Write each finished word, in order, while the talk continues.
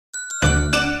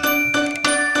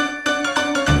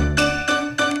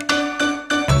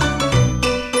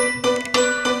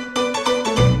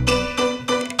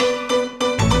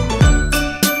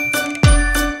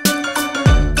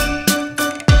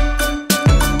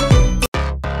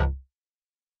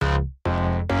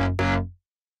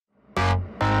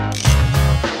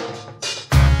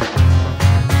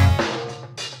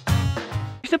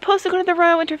supposed to go to the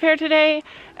Royal Winter Fair today,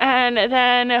 and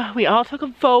then we all took a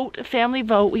vote, a family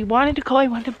vote. We wanted to go, I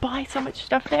wanted to buy so much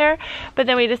stuff there, but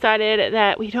then we decided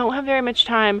that we don't have very much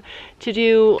time to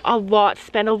do a lot,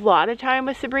 spend a lot of time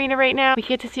with Sabrina right now. We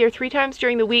get to see her 3 times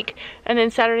during the week, and then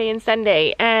Saturday and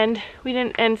Sunday, and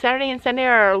Saturday and Sunday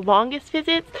are our longest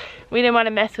visits. We didn't want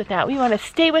to mess with that. We want to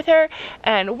stay with her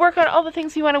and work on all the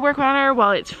things we want to work on her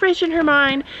while it's fresh in her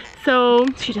mind, so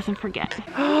she doesn't forget.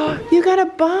 You got a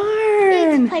barn!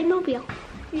 It's a Playmobil.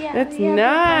 Yeah, that's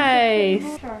nice.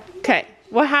 Okay,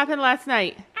 what happened last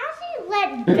night? As he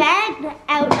let Ben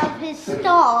out of his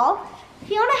stall,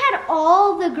 Fiona had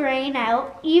all the grain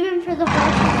out, even for the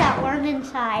horses that weren't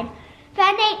inside.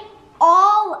 Ben ate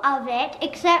all of it,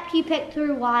 except he picked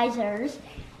through Wiser's.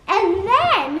 And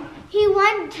then he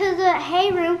went to the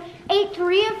hay room, ate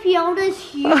 3 of Fiona's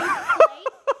huge plates,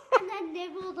 and then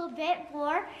nibbled a bit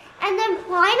more, and then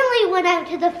finally went out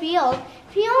to the field.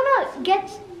 Fiona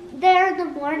gets there in the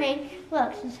morning,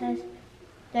 looks and says,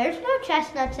 "There's no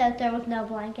chestnuts out there with no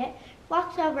blanket."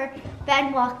 Walks over,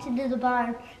 Ben walks into the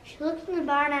barn. She looks in the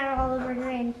barn at all of her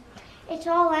grain. It's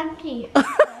all empty. Well,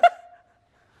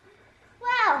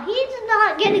 he's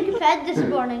not getting fed this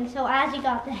morning, so Azzy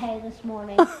got the hay this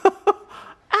morning.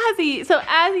 Azzy, so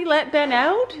Azzy let Ben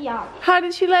out? Yeah. How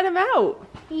did she let him out?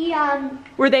 He,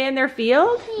 Were they in their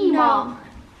field? No.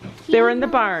 They were in the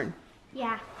barn?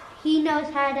 Yeah. He knows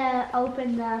how to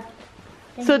open the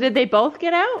thing. So did they both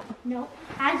get out? No.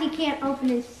 Azzy can't open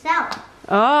himself.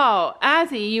 Oh,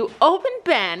 Azzy, you opened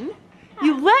Ben,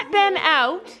 you let Ben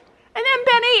out, and then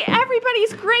Ben ate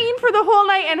everybody's grain for the whole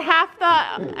night and half the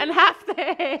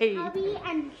hay. Tubby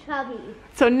and Chubby.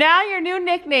 So now your new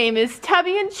nickname is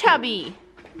Tubby and Chubby.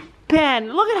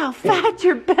 Ben, look at how fat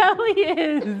your belly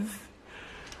is.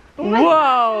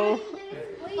 Whoa.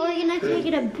 We're gonna take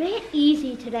it a bit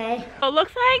easy today. Well, it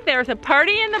looks like there was a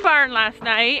party in the barn last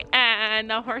night and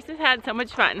the horses had so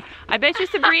much fun. I bet you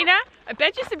Sabrina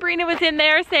was in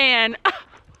there saying,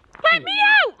 "Let me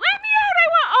out! Let me out! I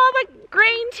want all the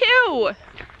grain too!"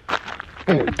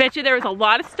 I bet you there was a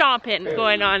lot of stomping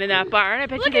going on in that barn. I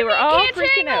bet you they were all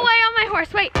freaking out. Away on my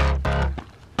horse. Wait.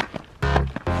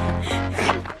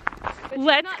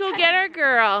 Let's go get our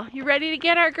girl. You ready to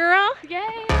get our girl?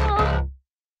 Yay.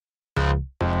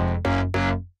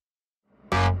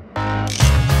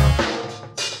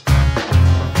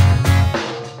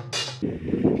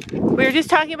 We were just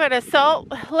talking about a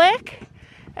salt lick,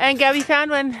 and Gabby found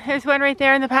one. There's one right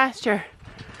there in the pasture.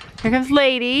 Here comes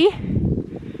Lady.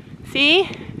 See?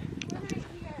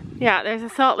 Yeah, there's a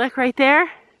salt lick right there.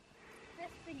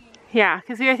 Yeah,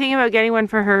 because we were thinking about getting one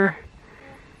for her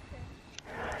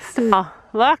stall.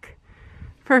 Look,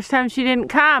 first time she didn't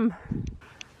come.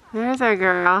 There's our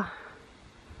girl.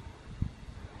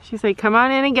 She's like, "Come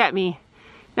on in and get me.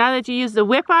 Now that you used the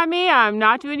whip on me, I'm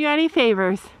not doing you any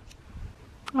favors."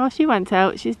 Oh, she wants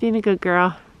out. She's being a good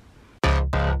girl.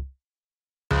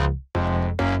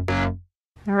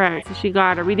 Alright, so she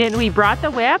got her. We brought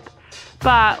the whip,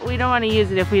 but we don't want to use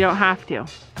it if we don't have to.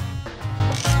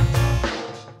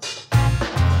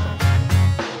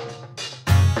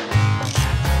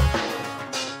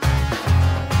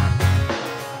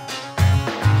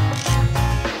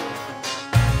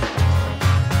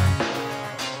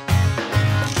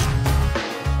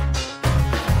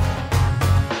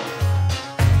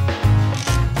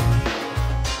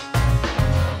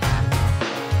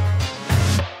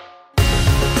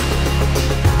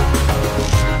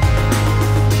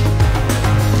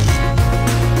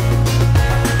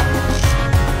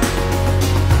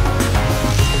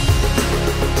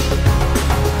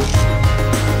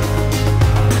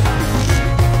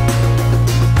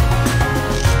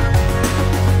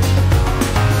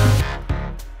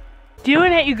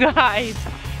 Doing it, you guys.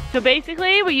 So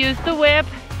basically we use the whip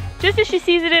just as she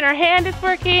sees it in her hand. It's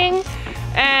working,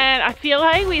 and I feel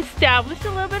like we established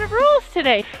a little bit of rules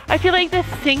today. I feel like the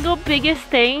single biggest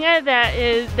thing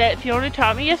that Fiona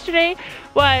taught me yesterday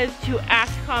was to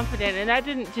act confident, and that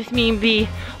didn't just mean be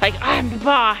like, "I'm the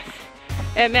boss."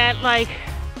 It meant like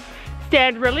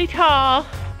stand really tall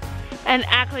and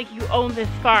act like you own this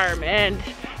farm and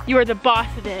you are the boss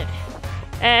of it.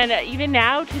 And even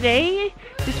now, today,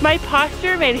 just my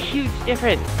posture made a huge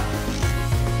difference.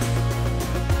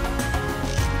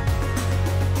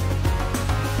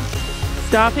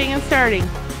 Stopping and starting,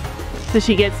 so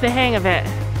she gets the hang of it.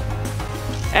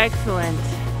 Excellent.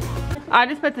 I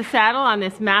just put the saddle on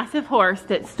this massive horse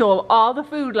that stole all the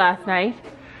food last night.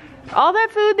 All that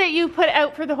food that you put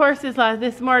out for the horses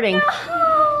this morning.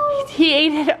 No. He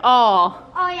ate it all.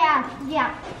 Oh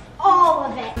yeah, all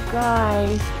of it.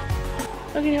 Guys.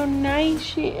 Look at how nice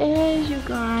she is, you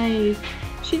guys.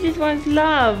 She just wants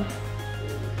love.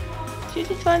 She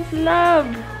just wants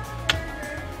love.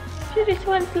 She just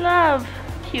wants love.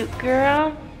 Cute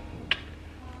girl.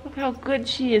 Look how good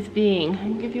she is being.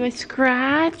 I'll give you a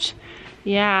scratch.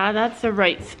 Yeah, that's the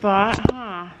right spot,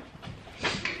 huh?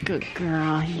 Good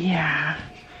girl, yeah.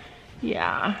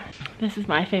 Yeah. This is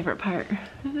my favorite part.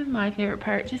 This is my favorite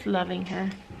part, just loving her.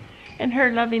 And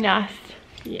her loving us.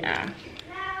 Yeah.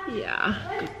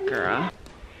 Yeah, good girl.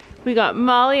 We got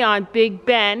Molly on Big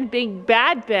Ben, Big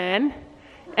Bad Ben.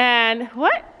 And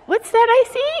what's that I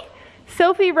see?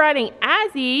 Sophie riding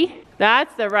Azzy.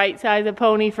 That's the right size of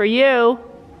pony for you.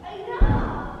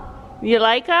 You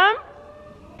like them?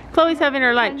 Chloe's having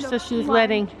her lunch, so she's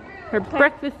letting her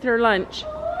breakfast or lunch.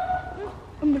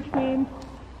 Everybody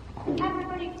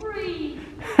freeze.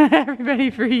 Everybody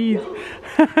freeze.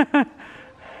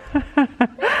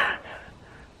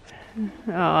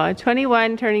 Oh,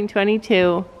 21 turning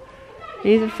 22.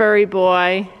 He's a furry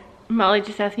boy. Molly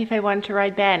just asked me if I wanted to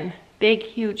ride Ben. Big,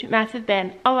 huge, massive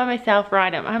Ben. All by myself,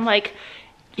 ride him. I'm like,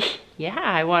 yeah,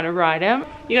 I want to ride him.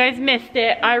 You guys missed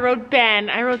it. I rode Ben.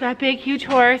 I rode that big, huge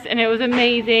horse, and it was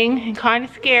amazing and kind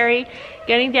of scary.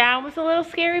 Getting down was a little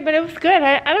scary, but it was good.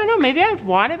 I don't know, maybe I would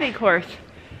want a big horse.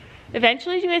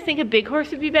 Eventually, do you guys think a big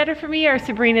horse would be better for me or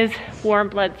Sabrina's warm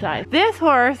blood size? This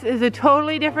horse is a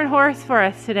totally different horse for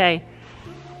us today.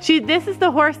 This is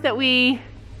the horse that we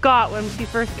got when she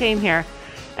first came here.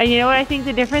 And you know what I think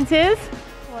the difference is?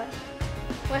 What?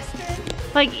 Western?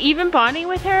 Like even bonding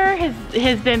with her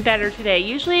has been better today.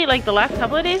 Usually like the last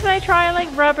couple of days when I try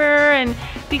like rub her and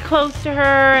be close to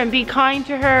her and be kind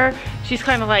to her, she's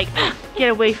kind of like, get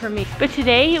away from me. But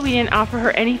today we didn't offer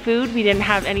her any food. We didn't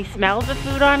have any smells of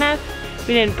food on us.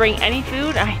 We didn't bring any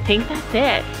food. I think that's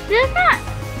it.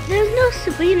 There's no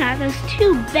Sabrina, there's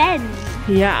two Bens.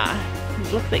 Yeah,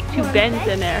 it looks like two Bens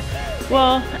in there.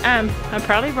 Well, I'm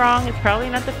probably wrong. It's probably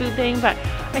not the food thing, but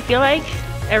I feel like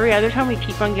every other time we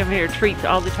keep on giving her treats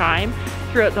all the time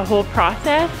throughout the whole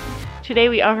process. Today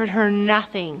we offered her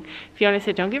nothing. Fiona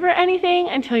said, don't give her anything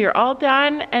until you're all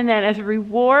done, and then as a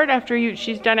reward after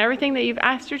she's done everything that you've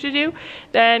asked her to do,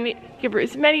 then give her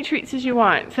as many treats as you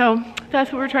want. So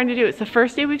that's what we're trying to do. It's the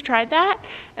first day we've tried that,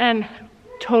 and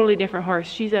totally different horse.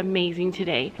 She's amazing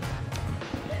today.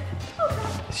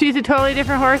 She's a totally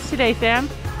different horse today, Sam.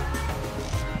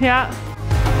 Yeah.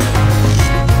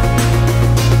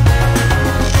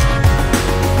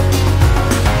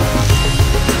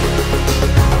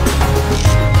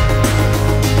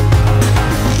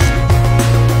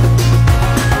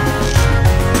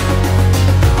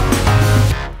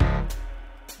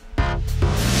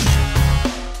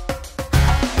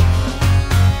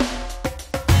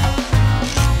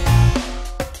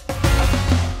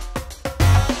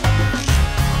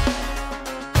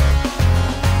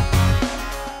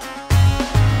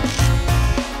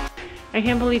 I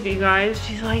can't believe it, you guys.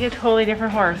 She's like a totally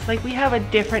different horse. Like we have a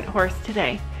different horse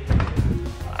today.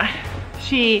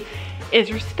 She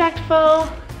is respectful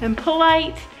and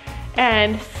polite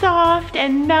and soft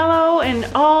and mellow and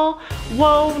all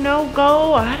whoa, no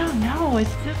go. I don't know,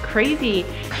 it's just crazy.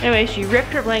 Anyway, she ripped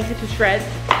her blanket to shreds.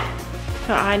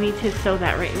 So I need to sew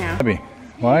that right now. Abby,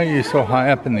 why are you so high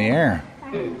up in the air?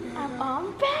 I'm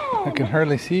on bed. I can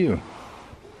hardly see you.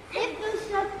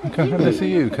 I can hardly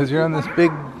see you because you're on this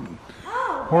big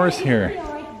horse here.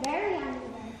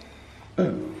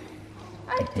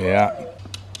 Yeah.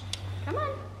 Come on.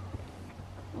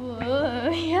 Whoa,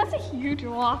 he has a huge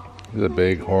walk. He's a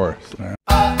big horse, man.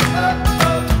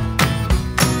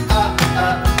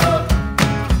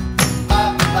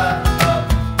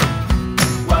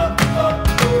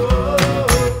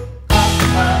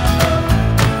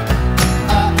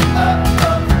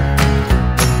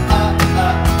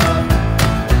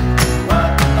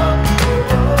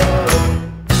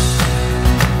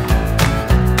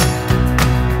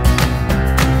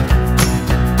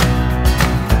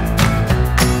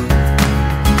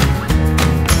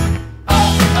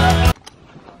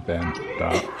 Ben,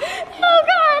 stop. Oh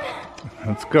God!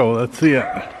 Let's go. Let's see it.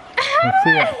 Let's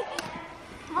see it.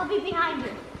 I'll be behind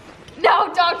you.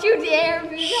 No, don't you dare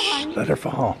be behind me. Let her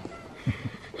fall.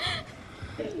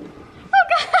 Oh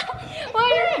God! Why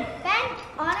are you? Ben,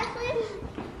 honestly,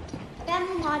 Ben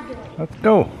will not do it. Let's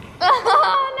go.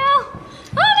 Oh no!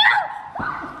 Oh no!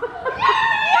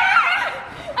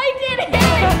 I did it!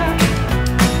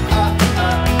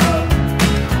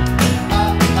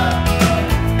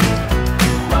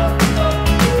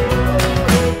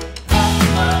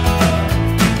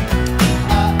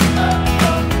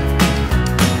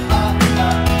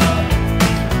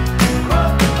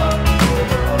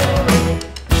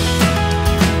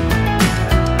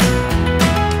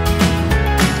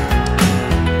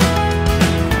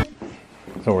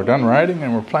 done riding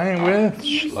and we're playing with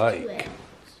Schleich.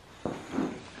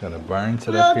 Got a barn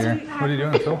set up here. What are you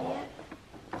doing, Phil?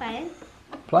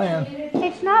 Playing.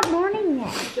 It's not morning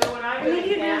yet.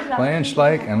 Playing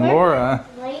Schleich, and Laura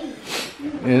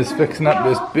is fixing up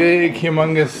this big,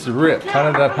 humongous rip. How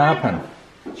did that happen?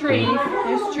 Trees.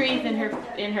 There's trees in her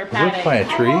Is it paddock. by a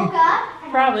tree?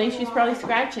 Probably. She's probably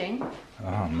scratching.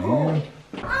 Oh man.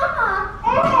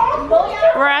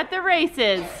 We're at the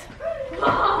races.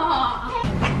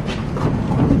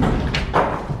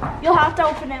 You'll have to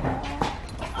open it.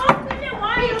 Open it.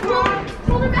 Why are you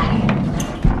hold it back?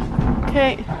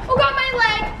 Okay. Who got my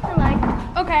leg? Her leg.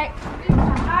 Okay.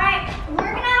 Alright,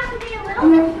 we're gonna have to be a little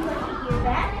bit here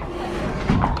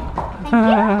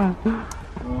then.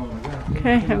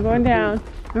 Okay, I'm going down.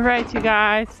 All right, you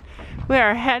guys. We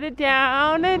are headed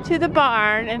down to the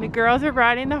barn and the girls are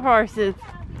riding the horses.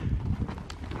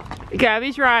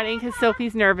 Gabby's riding because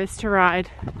Sophie's nervous to ride.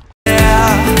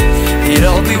 Yeah,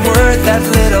 it'll be worth that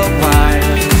little while.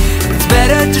 It's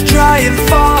better to try and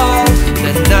fall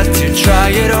than not to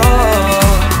try at all.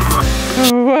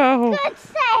 Whoa. Good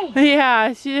save.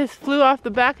 Yeah, she just flew off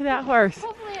the back of that horse.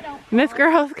 Hopefully I don't. And this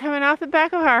girl's coming off the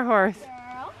back of our horse.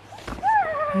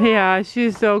 Yeah,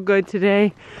 she's so good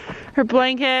today. Her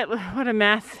blanket, what a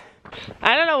mess.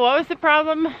 I don't know what was the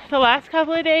problem the last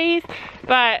couple of days,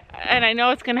 and I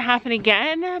know it's gonna happen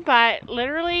again, but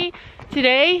literally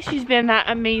today she's been that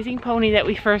amazing pony that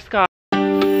we first got.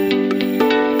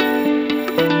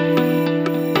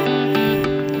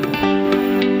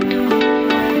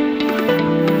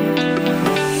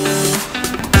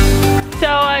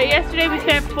 Yesterday we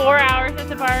spent 4 hours at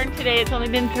the barn. Today it's only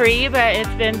been 3, but it's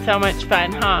been so much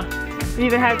fun, huh? You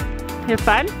even had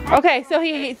fun? Okay, so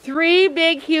he ate 3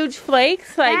 big, huge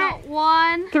flakes, like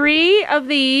one. 3 of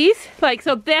these, like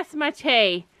so this much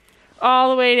hay, all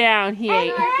the way down. He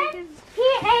ate. He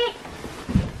ate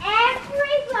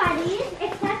everybody's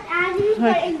except Azzy's,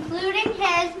 but including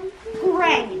his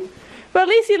grain. But at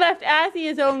least he left Azzy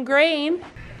his own grain.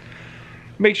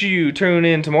 Make sure you tune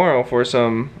in tomorrow for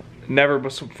some never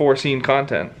before seen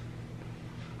content.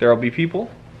 There'll be people,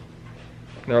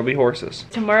 there'll be horses.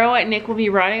 Tomorrow Nick will be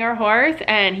riding our horse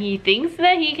and he thinks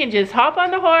that he can just hop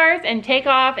on the horse and take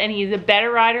off and he's a better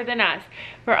rider than us.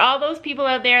 For all those people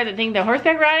out there that think that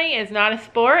horseback riding is not a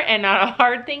sport and not a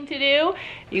hard thing to do,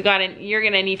 you're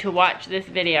gonna need to watch this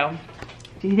video.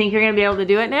 Do you think you're gonna be able to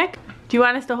do it, Nick? Do you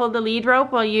want us to hold the lead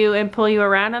rope while and pull you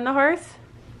around on the horse?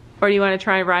 Or do you want to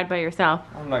try and ride by yourself?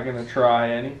 I'm not gonna try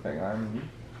anything. I'm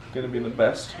gonna be the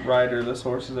best rider this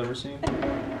horse has ever seen.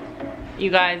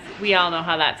 You guys, we all know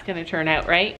how that's gonna turn out,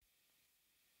 right?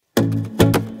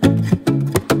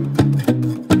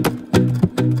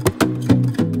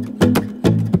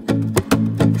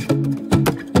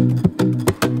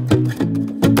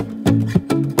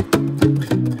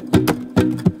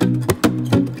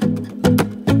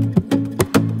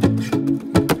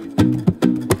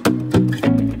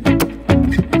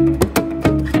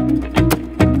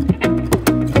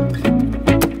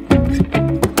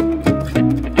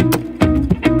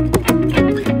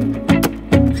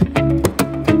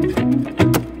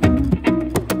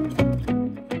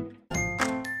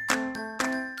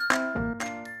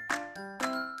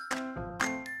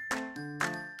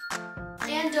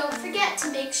 And don't forget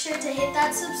to make sure to hit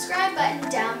that subscribe button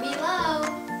down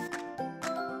below.